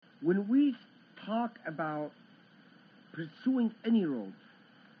When we talk about pursuing any road,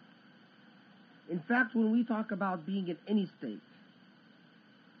 in fact, when we talk about being in any state,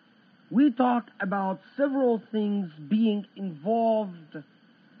 we talk about several things being involved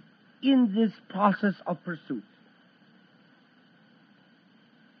in this process of pursuit.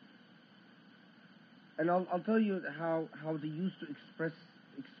 And I'll tell you how they used to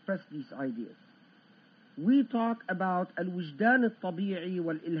express these ideas. We talk about الوجدان الطبيعي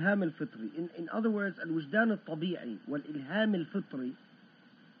والإلهام الفطري. In other words, الوجدان الطبيعي والإلهام الفطري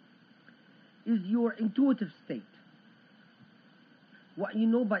is your intuitive state, what you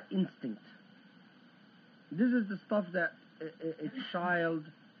know by instinct. This is the stuff that a child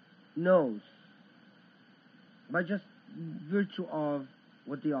knows by just virtue of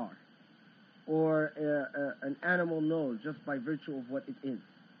what they are, or an animal knows just by virtue of what it is.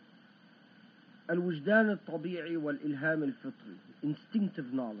 الوجدان الطبيعي والإلهام الفطري,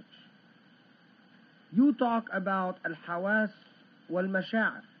 instinctive knowledge. You talk about الحواس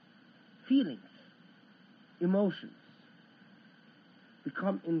والمشاعر, feelings, emotions,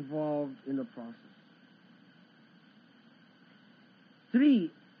 become involved in the process.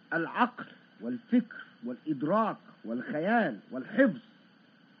 3. العقل والفكر والإدراك والخيال والحفظ.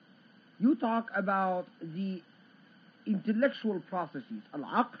 You talk about the intellectual processes,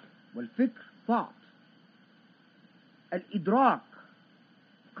 العقل والفكر, thought, الإدراك,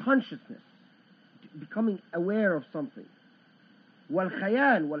 consciousness, becoming aware of something,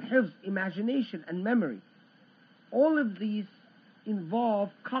 والخيال والحفظ, imagination and memory. All of these involve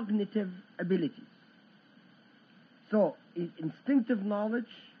cognitive abilities. So, instinctive knowledge,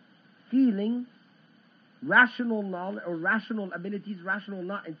 feeling, rational knowledge, or rational abilities, rational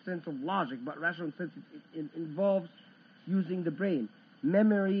not in sense of logic, but rational in sense it involves using the brain,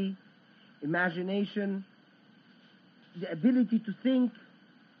 memory, imagination, the ability to think,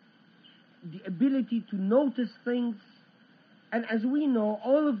 the ability to notice things. And as we know,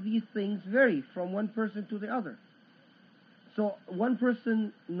 all of these things vary from one person to the other. So one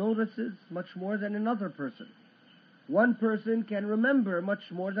person notices much more than another person. One person can remember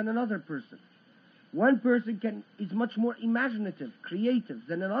much more than another person. One person is much more imaginative, creative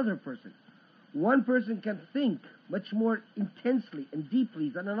than another person. One person can think much more intensely and deeply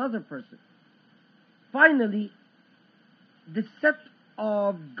than another person. Finally, the set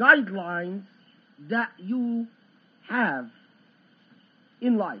of guidelines that you have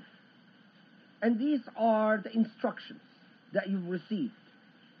in life. And these are the instructions that you've received.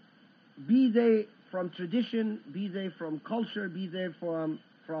 Be they from tradition, be they from culture, be they from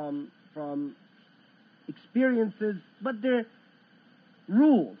experiences, but they're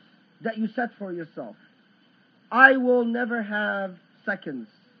rules that you set for yourself. I will never have seconds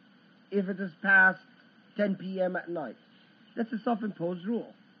if it is past 10 p.m. at night. That's a self-imposed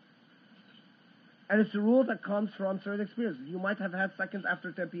rule. And it's a rule that comes from certain experiences. You might have had seconds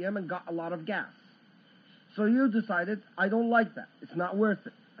after 10 p.m. and got a lot of gas. So you decided, I don't like that. It's not worth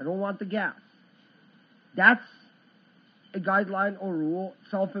it. I don't want the gas. That's a guideline or rule,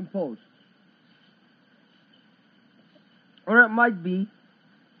 self-imposed. Or it might be,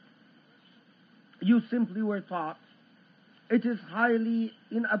 you simply were taught it is highly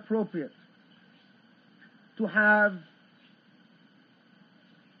inappropriate to have,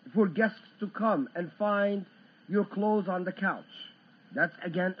 for guests to come and find your clothes on the couch. That's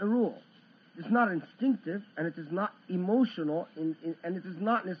again a rule. It's not instinctive, and it is not emotional, and it is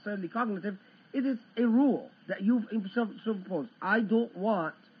not necessarily cognitive. It is a rule that you've imposed. I don't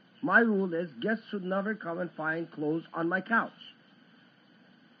want, my rule is guests should never come and find clothes on my couch.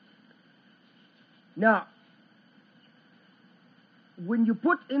 Now, when you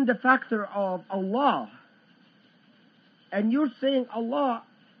put in the factor of Allah, and you're saying, Allah,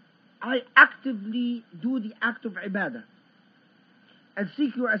 I actively do the act of ibadah and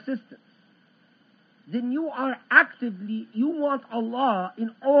seek your assistance, then you are actively, you want Allah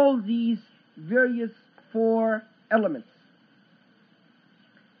in all these various 4 elements.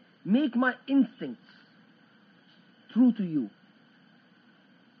 Make my instincts true to you.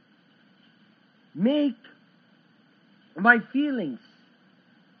 Make my feelings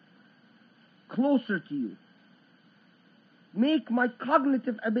closer to you. Make my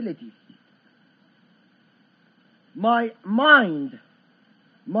cognitive abilities, my mind,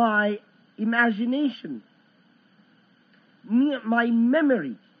 my imagination, my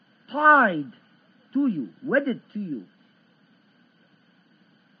memory tied to you, wedded to you.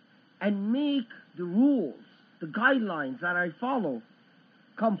 And make the rules, the guidelines that I follow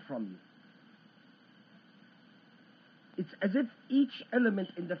come from you. It's as if each element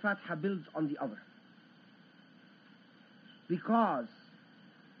in the Fatiha builds on the other. Because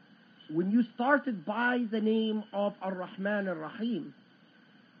when you started by the name of Ar-Rahman Ar-Rahim,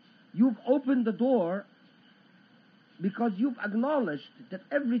 you've opened the door because you've acknowledged that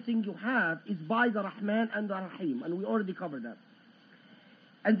everything you have is by the Rahman and the Rahim, and we already covered that.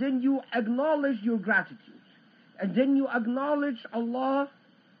 And then you acknowledge your gratitude. And then you acknowledge Allah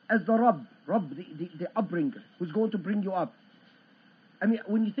as the Rabb, the upbringer, who's going to bring you up. I mean,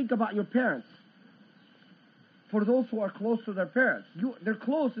 when you think about your parents, for those who are close to their parents, they're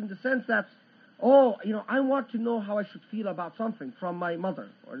close in the sense that, oh, I want to know how I should feel about something from my mother.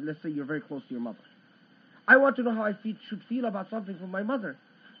 Or let's say you're very close to your mother. I want to know how I should feel about something from my mother.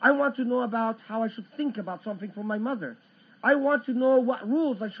 I want to know about how I should think about something from my mother. I want to know what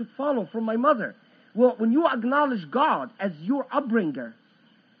rules I should follow from my mother. Well, when you acknowledge God as your upbringer,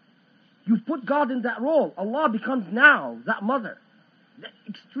 you put God in that role. Allah becomes now that mother, that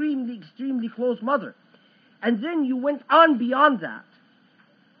extremely, extremely close mother. And then you went on beyond that.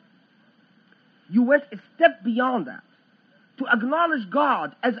 You went a step beyond that to acknowledge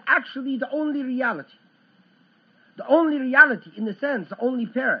God as actually the only reality. The only reality, in a sense, the only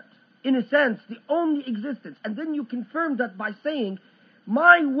parent. In a sense, the only existence. And then you confirm that by saying,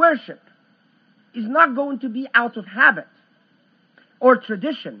 my worship is not going to be out of habit or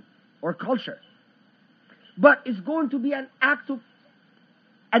tradition or culture, but it's going to be an act of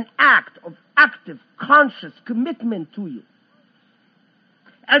active, conscious commitment to you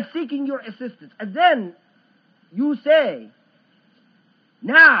and seeking your assistance. And then you say,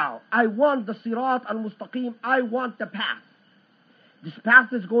 now I want the Sirat al-Mustaqim, I want the path. This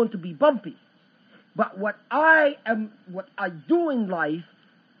path is going to be bumpy. But what I do in life,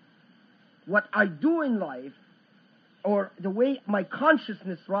 or the way my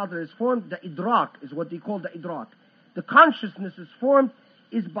consciousness rather is formed, the idrak is what they call the idrak. The consciousness is formed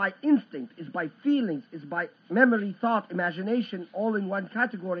is by instinct, is by feelings, is by memory, thought, imagination, all in one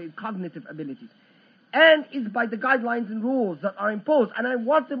category, in cognitive abilities. And is by the guidelines and rules that are imposed. And I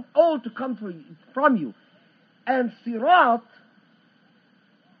want them all to come from you. And Sirat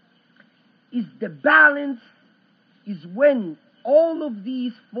is the balance, is when all of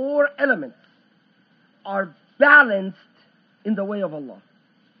these four elements are balanced in the way of Allah.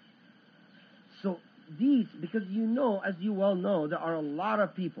 So these, because as you well know, there are a lot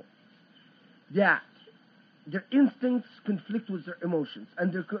of people that their instincts conflict with their emotions,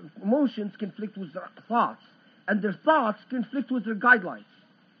 and their emotions conflict with their thoughts, and their thoughts conflict with their guidelines.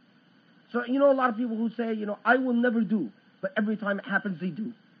 So, a lot of people who say, I will never do, but every time it happens, they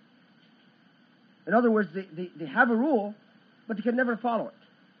do. In other words, they have a rule, but they can never follow it.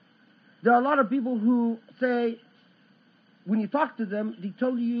 There are a lot of people who say, when you talk to them, they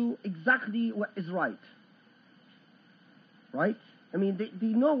tell you exactly what is right. Right? I mean, they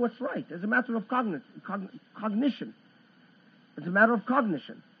know what's right. As a matter of cognition. It's a matter of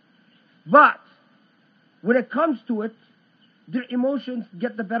cognition. But when it comes to it, their emotions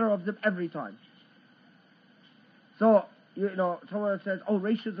get the better of them every time. So, someone says, oh,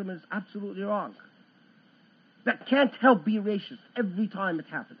 racism is absolutely wrong. That can't help being racist every time it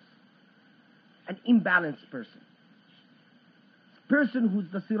happens. An imbalanced person. Person whose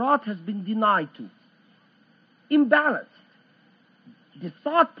the sirat has been denied to. Imbalanced. The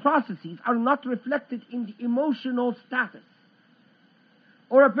thought processes are not reflected in the emotional status.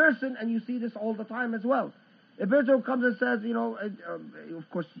 Or a person, and you see this all the time as well, a person who comes and says, of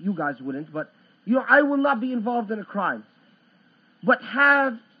course you guys wouldn't, but, I will not be involved in a crime, but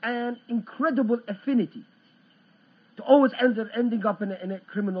have an incredible affinity to always ending up in a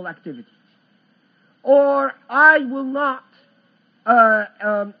criminal activity. Or I will not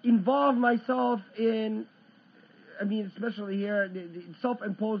involve myself in, especially here, the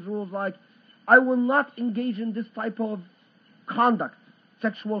self-imposed rules like, I will not engage in this type of conduct,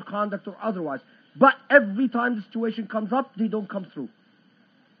 sexual conduct or otherwise. But every time the situation comes up, they don't come through.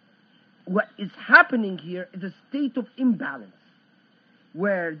 What is happening here is a state of imbalance,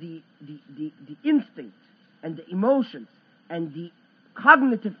 where the instinct and the emotions and the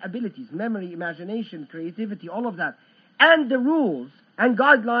cognitive abilities, memory, imagination, creativity, all of that, and the rules and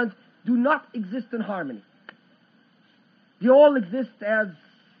guidelines do not exist in harmony. They all exist as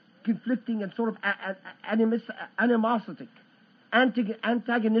conflicting and sort of animosity,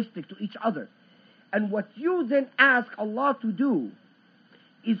 antagonistic to each other. And what you then ask Allah to do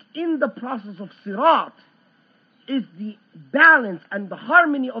is, in the process of sirat, is the balance and the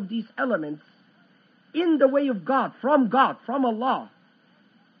harmony of these elements in the way of God, from Allah,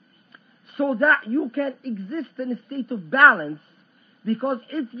 so that you can exist in a state of balance. Because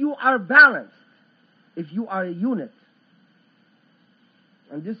if you are balanced, if you are a unit,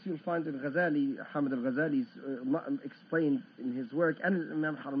 and this you'll find in Ghazali, Hamid al-Ghazali's explained in his work, and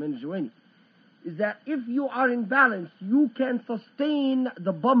Imam Haramain al-Juwayni, is that if you are in balance, you can sustain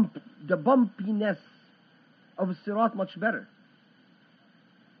the bumpiness of Sirat much better.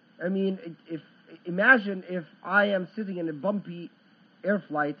 I mean, imagine if I am sitting in a bumpy air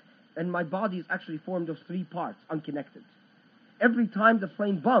flight and my body is actually formed of 3 parts, unconnected. Every time the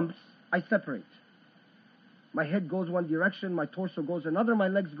plane bumps, I separate. My head goes one direction, my torso goes another, my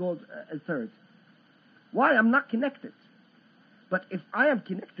legs go a third. Why? I'm not connected. But if I am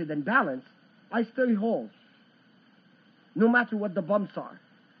connected and balanced, I stay whole, no matter what the bumps are.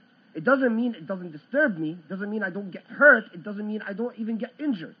 It doesn't mean it doesn't disturb me. It doesn't mean I don't get hurt. It doesn't mean I don't even get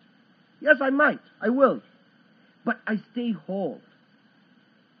injured. Yes, I might. I will. But I stay whole.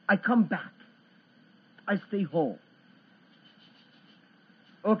 I come back. I stay whole.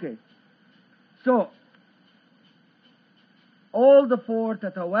 Okay. So, all the 4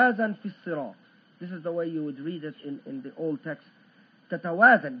 تتوازن في الصراط. This is the way you would read it in the old text.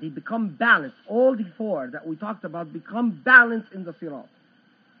 تتوازن, they become balanced. All the 4 that we talked about become balanced in the sirat.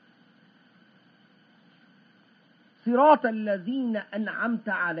 صراط الذين أنعمت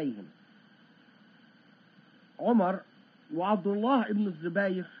عليهم. Umar wa Abdullah ibn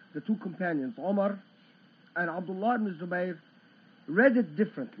Zubayr, the 2 companions, Umar and Abdullah ibn Zubayr, read it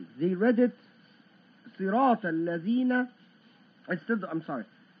differently. They read it صراط الذين, instead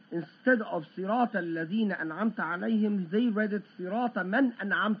of صراط الذين أنعمت عليهم, they read it صراط من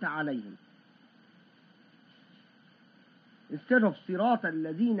أنعمت عليهم. Instead of صراط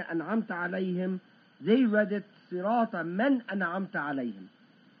الذين أنعمت عليهم, they read it صراط من أنعمت عليهم.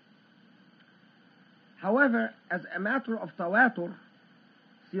 However, as a matter of tawatur,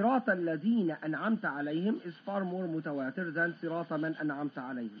 صراط الذين أنعمت عليهم is far more mutawatir than صراط من أنعمت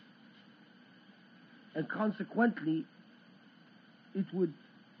عليهم. And consequently,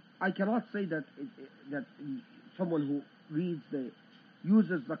 I cannot say that someone who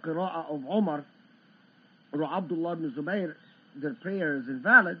uses the qira'ah of Umar or Abdullah ibn Zubayr, their prayer is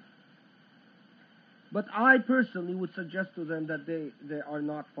invalid. But I personally would suggest to them that they are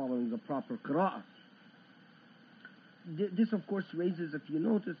not following the proper qira'ah. This, of course, raises, if you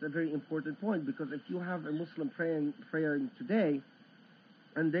notice, a very important point, because if you have a Muslim praying today,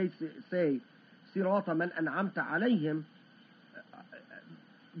 and they say, Sirata man an'amta alayhim,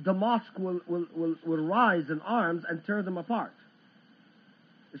 the mosque will rise in arms and tear them apart,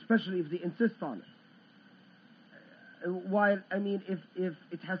 especially if they insist on it. While, I mean, if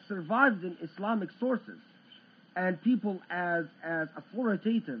it has survived in Islamic sources, and people as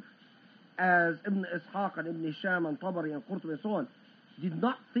authoritative as Ibn Ishaq and Ibn Hisham and Tabari and Qurtubi and so on, did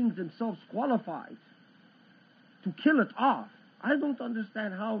not think themselves qualified to kill it off, I don't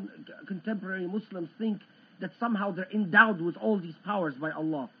understand how contemporary Muslims think that somehow they're endowed with all these powers by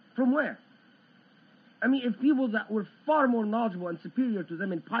Allah. From where? I mean, if people that were far more knowledgeable and superior to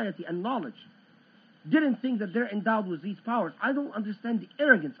them in piety and knowledge didn't think that they're endowed with these powers, I don't understand the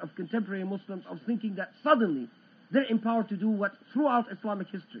arrogance of contemporary Muslims of thinking that suddenly they're empowered to do what throughout Islamic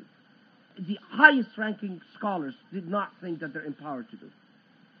history the highest ranking scholars did not think that they're empowered to do.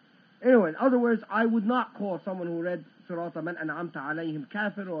 Anyway, in other words, I would not call someone who read Sirata man an'amta alayhim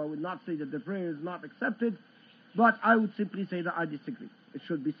kafir, or I would not say that the prayer is not accepted, but I would simply say that I disagree. It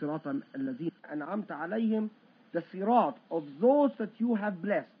should be Sirata alladhina an'amta alayhim, the sirat of those that you have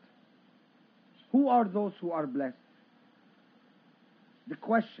blessed. Who are those who are blessed? The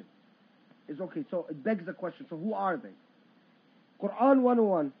question is, okay, so it begs the question, so who are they? Quran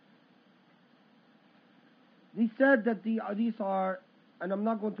 101. They said that these are, and I'm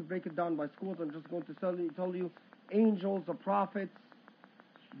not going to break it down by schools, I'm just going to tell you angels, the prophets,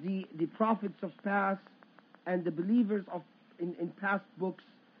 the prophets of past, and the believers in past books,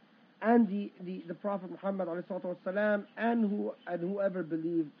 and the Prophet Muhammad ﷺ, and whoever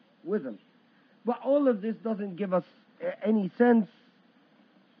believed with him. But all of this doesn't give us any sense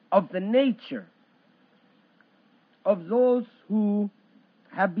of the nature of those who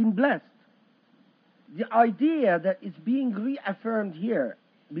have been blessed. The idea that it's being reaffirmed here,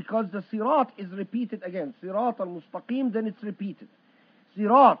 because the sirat is repeated again, sirat al-mustaqim, then it's repeated.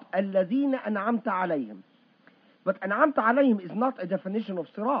 Sirat alladhina an'amta alayhim. But an'amta alayhim is not a definition of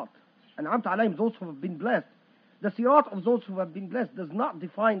sirat. An'amta alayhim, those who have been blessed. The sirat of those who have been blessed does not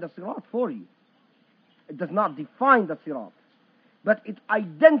define the sirat for you. It does not define the sirat, but it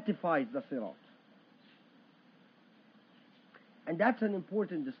identifies the sirat. And that's an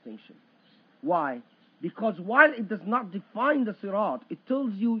important distinction. Why? Because while it does not define the sirat, it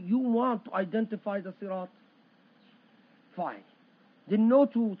tells you want to identify the sirat. Fine. Then know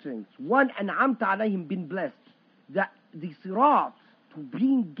 2 things. One, an'amta alayhim, been blessed. That the sirat to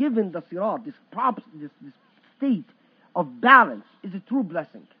being given the sirat, this state of balance, is a true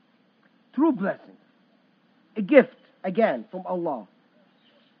blessing. True blessing. A gift, again, from Allah.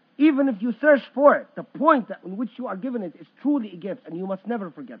 Even if you search for it, the point in which you are given it is truly a gift, and you must never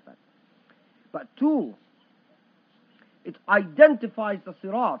forget that. But two, it identifies the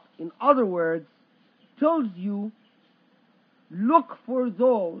sirat. In other words, tells you, look for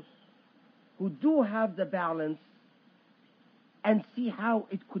those who do have the balance and see how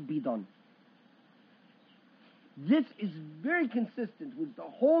it could be done. This is very consistent with the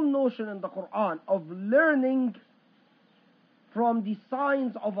whole notion in the Quran of learning from the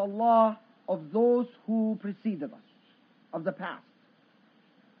signs of Allah of those who preceded us, of the past.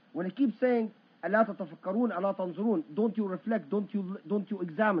 When it keeps saying, أَلَا تَتَفَكَّرُونَ أَلَا تَنْظُرُونَ, don't you reflect, don't you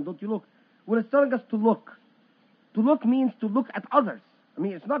examine, don't you look. When it's telling us to look means to look at others. I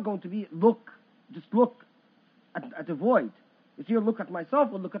mean, it's not going to be just look at a void. It's either look at myself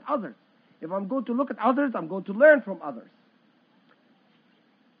or look at others. If I'm going to look at others, I'm going to learn from others.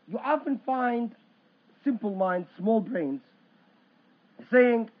 You often find simple minds, small brains,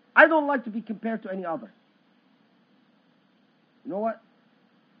 saying, I don't like to be compared to any other. You know what?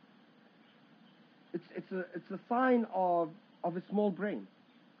 It's a sign of a small brain.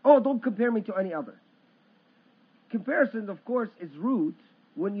 Oh, don't compare me to any other. Comparison, of course, is rude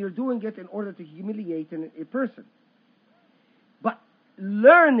when you're doing it in order to humiliate a person. But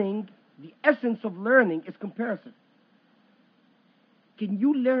learning, the essence of learning is comparison. Can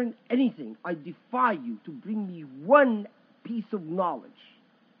you learn anything? I defy you to bring me one piece of knowledge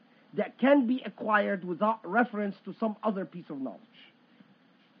that can be acquired without reference to some other piece of knowledge.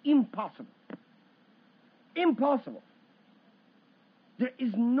 Impossible. Impossible. There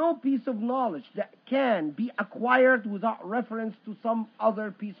is no piece of knowledge that can be acquired without reference to some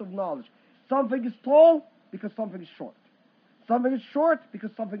other piece of knowledge. Something is tall because something is short. Something is short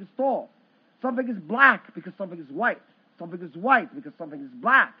because something is tall. Something is black because something is white. Something is white because something is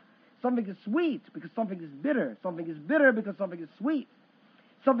black. Something is sweet because something is bitter. Something is bitter because something is sweet.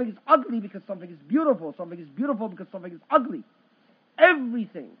 Something is ugly because something is beautiful. Something is beautiful because something is ugly.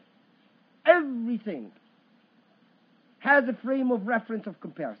 Everything has a frame of reference of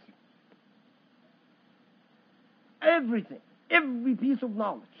comparison. Everything. Every piece of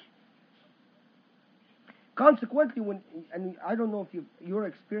knowledge. Consequently, and I don't know if your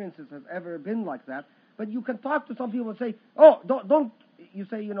experiences have ever been like that, but you can talk to some people and say, oh, don't you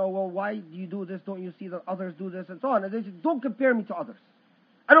say, well, why do you do this? Don't you see that others do this? And so on. And they say, don't compare me to others.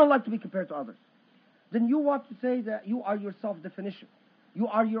 I don't like to be compared to others. Then you want to say that you are your self-definition. You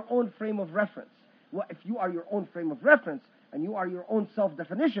are your own frame of reference. Well, if you are your own frame of reference and you are your own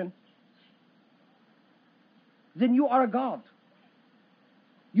self-definition, then you are a God.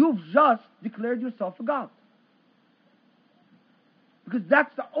 You've just declared yourself a God. Because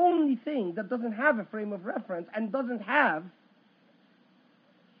that's the only thing that doesn't have a frame of reference and doesn't have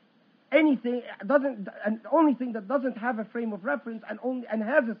anything, and the only thing that doesn't have a frame of reference and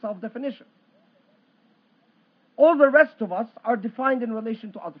has a self-definition. All the rest of us are defined in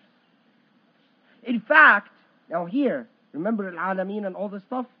relation to others. In fact, now here, remember al-alameen and all this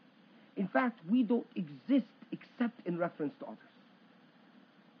stuff? In fact, we don't exist except in reference to others.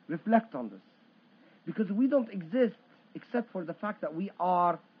 Reflect on this. Because we don't exist except for the fact that we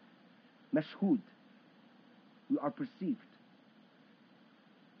are mashhood. We are perceived.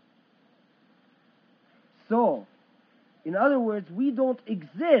 So, in other words, we don't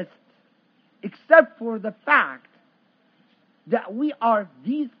exist except for the fact that we are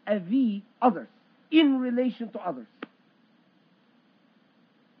vis-a-vis others, in relation to others.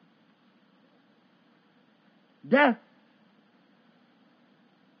 Death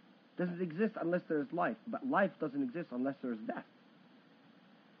doesn't exist unless there is life, but life doesn't exist unless there is death.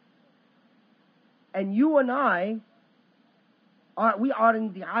 And you and I, we are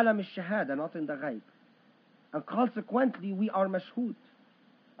in the alam al-shahada, not in the ghaib. And consequently, we are mashhood.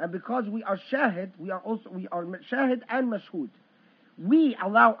 And because we are shahid, we are shahid and mashhood. We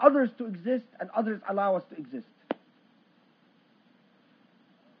allow others to exist, and others allow us to exist.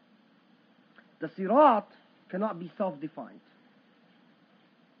 The sirat cannot be self-defined.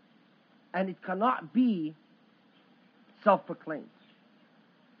 And it cannot be self-proclaimed.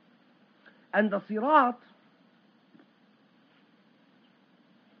 And the sirat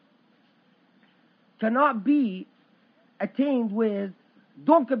cannot be attained with,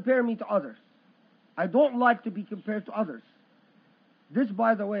 don't compare me to others. I don't like to be compared to others. This,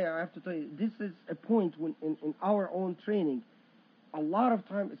 by the way, I have to tell you, this is a point when in our own training, a lot of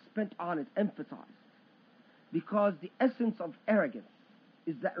time is spent on it, emphasized. Because the essence of arrogance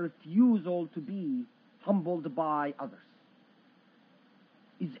is that refusal to be humbled by others.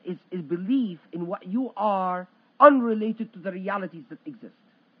 is belief in what you are unrelated to the realities that exist.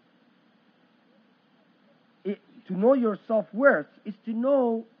 To know your self-worth is to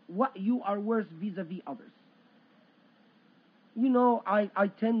know what you are worth vis-a-vis others. You know, I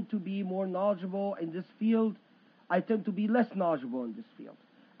tend to be more knowledgeable in this field. I tend to be less knowledgeable in this field.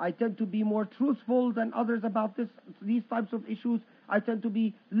 I tend to be more truthful than others about these types of issues. I tend to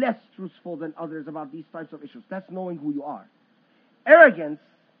be less truthful than others about these types of issues. That's knowing who you are. Arrogance,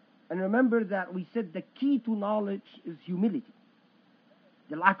 and remember that we said the key to knowledge is humility,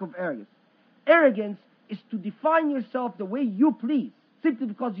 the lack of arrogance. Arrogance is to define yourself the way you please, simply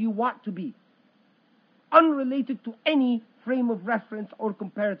because you want to be, unrelated to any frame of reference or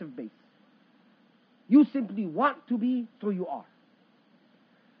comparative base. You simply want to be, so you are.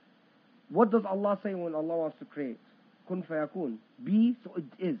 What does Allah say when Allah wants to create? Kun fayakun. Be, so it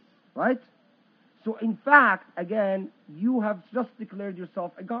is. Right? So in fact, again, you have just declared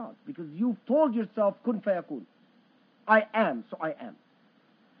yourself a God, because you've told yourself, kun fayakun. I am, so I am.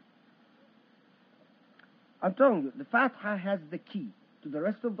 I'm telling you, the Fatiha has the key to the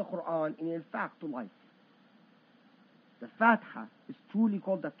rest of the Quran and in fact to life. The Fatiha is truly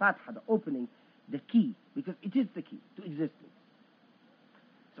called the Fatiha, the opening, the key, because it is the key to existence.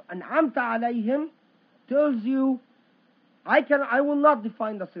 So An'amta alayhim tells you, I will not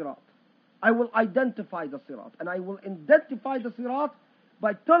define the sirat. I will identify the sirat. And I will identify the sirat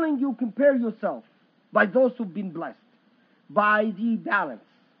by telling you, compare yourself by those who've been blessed, by the balance.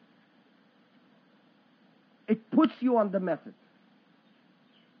 It puts you on the method.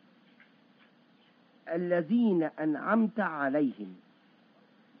 الذين أنعمت عليهم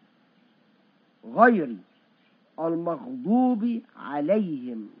غير المغضوب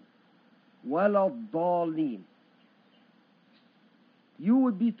عليهم ولا الضالين. You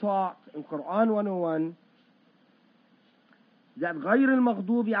would be taught in Quran 101 that غير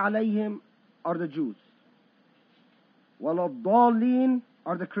المغضوب عليهم are the Jews, ولا الضالين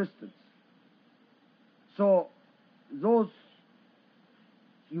are the Christians. So those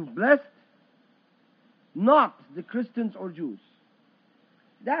you've blessed, not the Christians or Jews.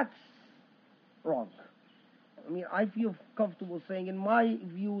 That's wrong. I mean, I feel comfortable saying, in my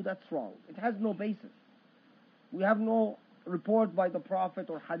view, that's wrong. It has no basis. We have no report by the Prophet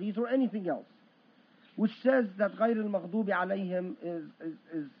or Hadith or anything else which says that غير المغضوب عليهم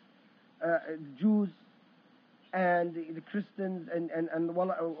is Jews, and the Christians and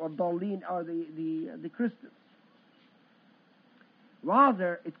Dalin are the Christians.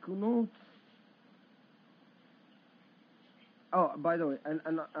 Rather, it connotes. Oh, by the way, and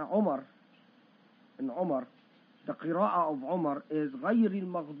Umar, the qira'ah of Umar is غير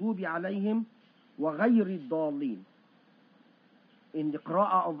المغضوب عليهم وغير الضالين. In the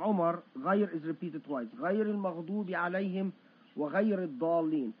qira'ah of Umar, غير is repeated twice. غير المغضوب عليهم وغير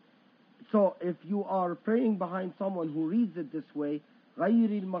الضالين. So if you are praying behind someone who reads it this way, غير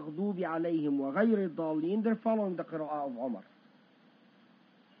المغضوب عليهم وغير الضالين, they're following the qira'ah of Umar.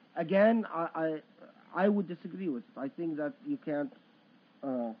 Again, I would disagree with it. I think that you can't.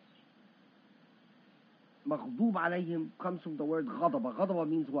 مغضوب عليهم comes from the word غضب. غضب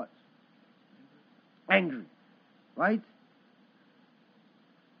means what? Angry, right?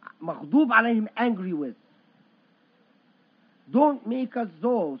 مغضوب عليهم, angry with. Don't make us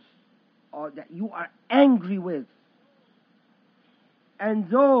those that you are angry with, and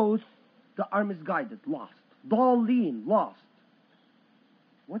those that are misguided, lost. ضالين, lost.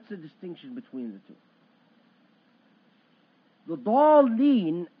 What's the distinction between the two? The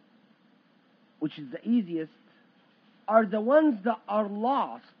ضالين, which is the easiest, are the ones that are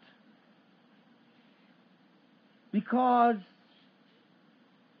lost because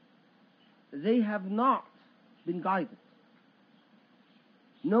they have not been guided.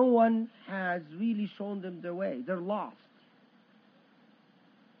 No one has really shown them their way. They're lost.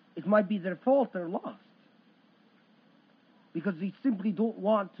 It might be their fault they're lost, because they simply don't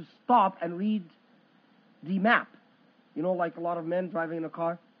want to stop and read the map. You know, like a lot of men driving in a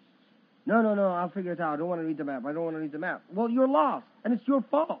car. No, I'll figure it out. I don't want to read the map. Well, you're lost, and it's your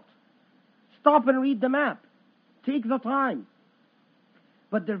fault. Stop and read the map. Take the time.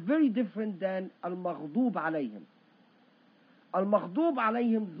 But they're very different than al-maghdub alayhim. Al-maghdub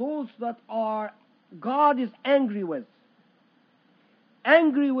alayhim, those that are God is angry with.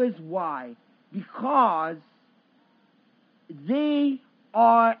 Angry with why? Because they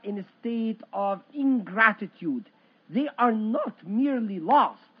are in a state of ingratitude. They are not merely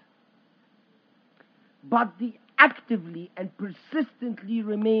lost, but they actively and persistently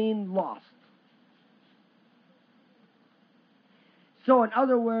remain lost. So in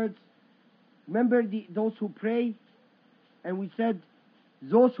other words, remember those who pray, and we said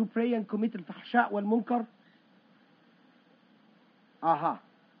Those who pray and commit al-fahsha wal-munkar,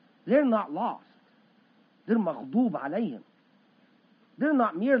 they're not lost. They're maghdoob alayhim. They're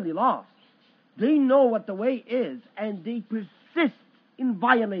not merely lost. They know what the way is, and they persist in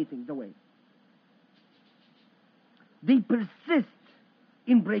violating the way. They persist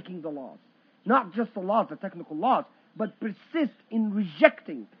in breaking the laws. Not just the laws, the technical laws, but persist in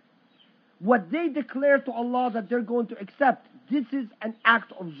rejecting what they declare to Allah that they're going to accept. This is an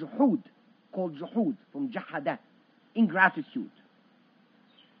act of juhud, called juhud, from jahada, ingratitude.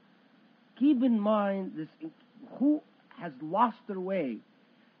 Keep in mind this: who has lost their way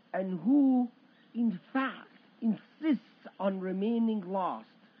and who, in fact, insists on remaining lost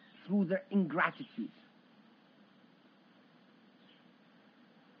through their ingratitude.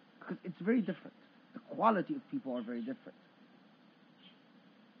 Because it's very different. The quality of people are very different.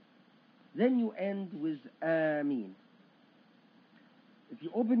 Then you end with Ameen. If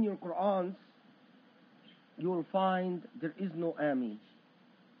you open your Qur'ans, you will find there is no Ameen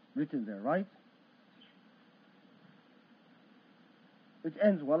written there, right? It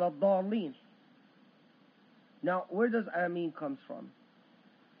ends وَلَا الضَّالِّينَ. Now, where does Ameen comes from?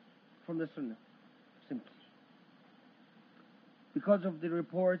 From the Sunnah, simply. Because of the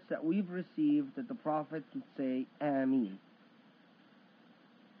reports that we've received that the Prophet would say Ameen.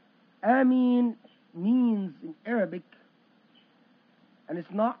 Ameen means in Arabic, and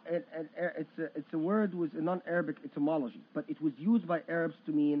it's not, it's a word with a non-Arabic etymology, but it was used by Arabs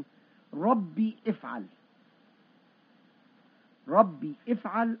to mean Rabbi if'al. Rabbi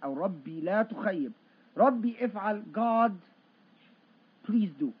if'al or Rabbi la tukhayyib. Rabbi if'al, God, please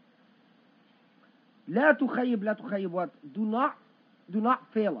do. La tukhayyib what? Do not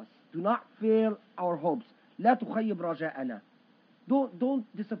fail us. Do not fail our hopes. La tukhayyib raja'ana. Don't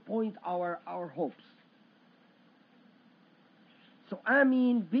disappoint our hopes. So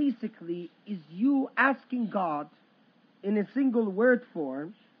Ameen basically is you asking God in a single word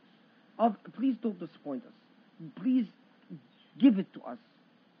form of, please don't disappoint us. Please give it to us.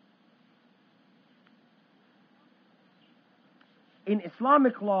 In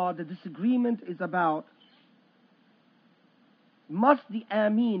Islamic law, the disagreement is about, must the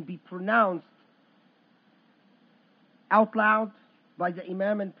Ameen be pronounced out loud by the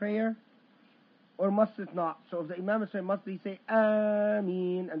Imam in prayer, or must it not? So if the Imam is saying, must he say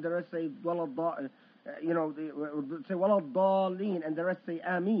Ameen, and the rest say Walad, say Walad Daleen, and the rest say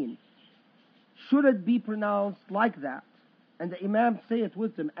Ameen? Should it be pronounced like that, and the Imam say it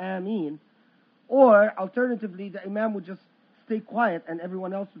with them, Ameen, or alternatively, the Imam would just stay quiet and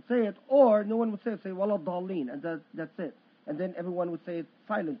everyone else would say it, or no one would say it, say Walad Daleen, and that's it. And then everyone would say it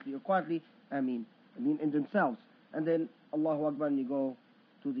silently or quietly, Ameen, in themselves. And then Allahu Akbar, and you go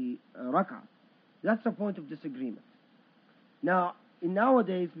to the rak'ah. That's the point of disagreement. Now,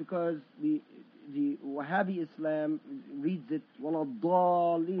 nowadays, because the Wahhabi Islam reads it,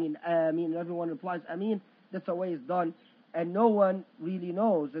 Waladdaleen, Ameen, and everyone replies, Ameen, that's the way it's done, and no one really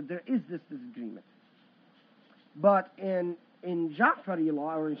knows that there is this disagreement. But in Ja'fari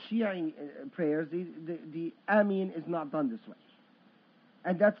law, or in Shia prayers, the Ameen is not done this way.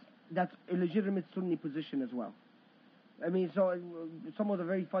 And that's a legitimate Sunni position as well. I mean, so some of the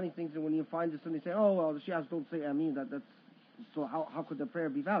very funny things that when you find the Sunni say, oh, well, the Shias don't say Ameen, that's so how could the prayer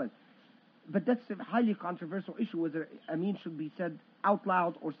be valid? But that's a highly controversial issue, whether Ameen should be said out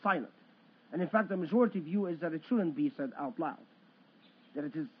loud or silent. And in fact, the majority view is that it shouldn't be said out loud. That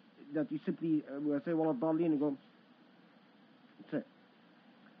it is, that you simply say, Walad Daleen, and go, that's it.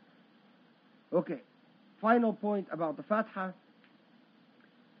 Okay, final point about the Fatiha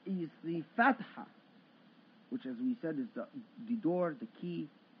is the Fatiha, which, as we said, is the door, the key.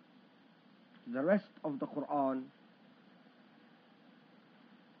 The rest of the Quran.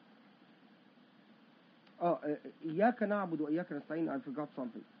 إياك نعبد وإياك نستعين. I forgot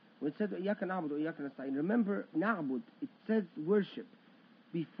something. When it said إياك نعبد وإياك نستعين, remember, نعبد, it says worship.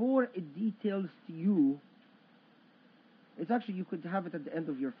 Before it details to you, it's actually, you could have it at the end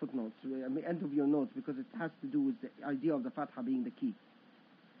of your footnotes, end of your notes, because it has to do with the idea of the Fatiha being the key.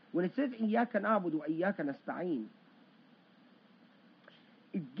 When it says إياك نعبد وإياك نستعين,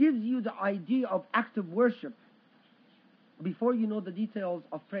 it gives you the idea of active worship before you know the details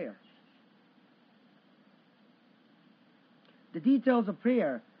of prayer. The details of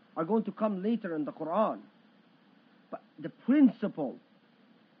prayer are going to come later in the Quran. But the principle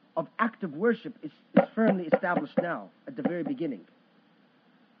of active worship is firmly established now, at the very beginning.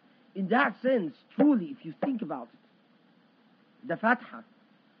 In that sense, truly, if you think about it, the Fatiha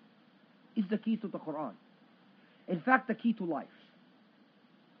is the key to the Quran. In fact, the key to life.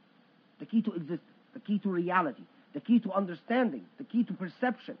 The key to existence. The key to reality. the key to understanding, the key to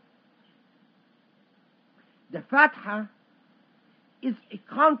perception. The Fatiha is a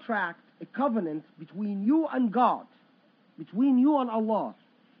contract, a covenant between you and God, between you and Allah,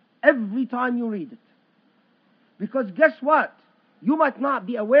 every time you read it. Because guess what? You might not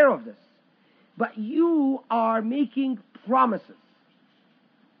be aware of this, but you are making promises.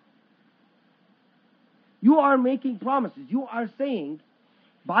 You are making promises. You are saying,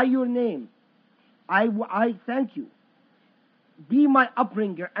 by your name, I thank you. Be my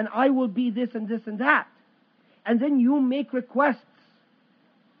upbringer, and I will be this and this and that. And then you make requests.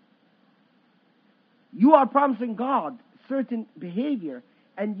 You are promising God certain behavior,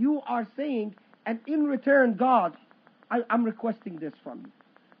 and you are saying, and in return, God, I'm requesting this from you.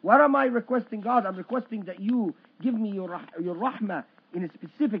 What am I requesting, God? I'm requesting that you give me your rahmah in a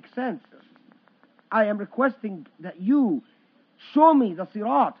specific sense. I am requesting that you show me the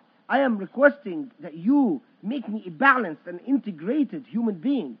sirat. I am requesting that you make me a balanced and integrated human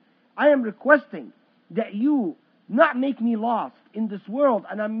being. I am requesting that you not make me lost in this world,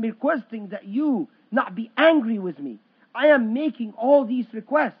 and I'm requesting that you not be angry with me. I am making all these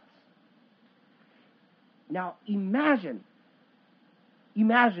requests. Now imagine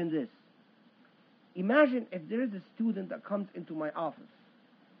this. Imagine if there is a student that comes into my office,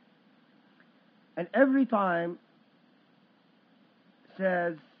 and every time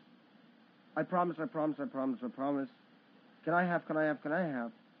says, I promise, I promise, I promise, I promise. Can I have, can I have, can I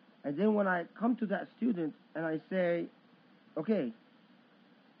have? And then when I come to that student and I say, okay,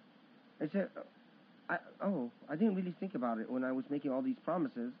 I said, I didn't really think about it when I was making all these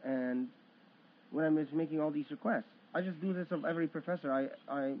promises and when I was making all these requests. I just do this of every professor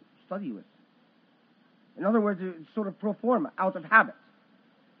I study with. In other words, it's sort of pro forma, out of habit.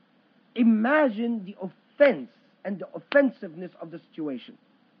 Imagine the offense and the offensiveness of the situation.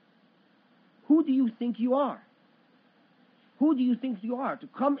 Who do you think you are? Who do you think you are to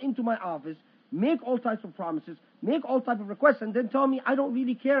come into my office, make all types of promises, make all types of requests, and then tell me I don't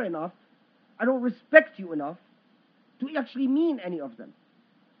really care enough, I don't respect you enough to actually mean any of them?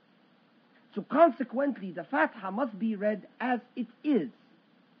 So consequently, the Fatiha must be read as it is,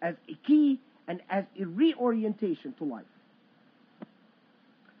 as a key and as a reorientation to life.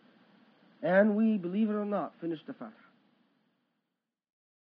 And we, believe it or not, finished the Fatiha.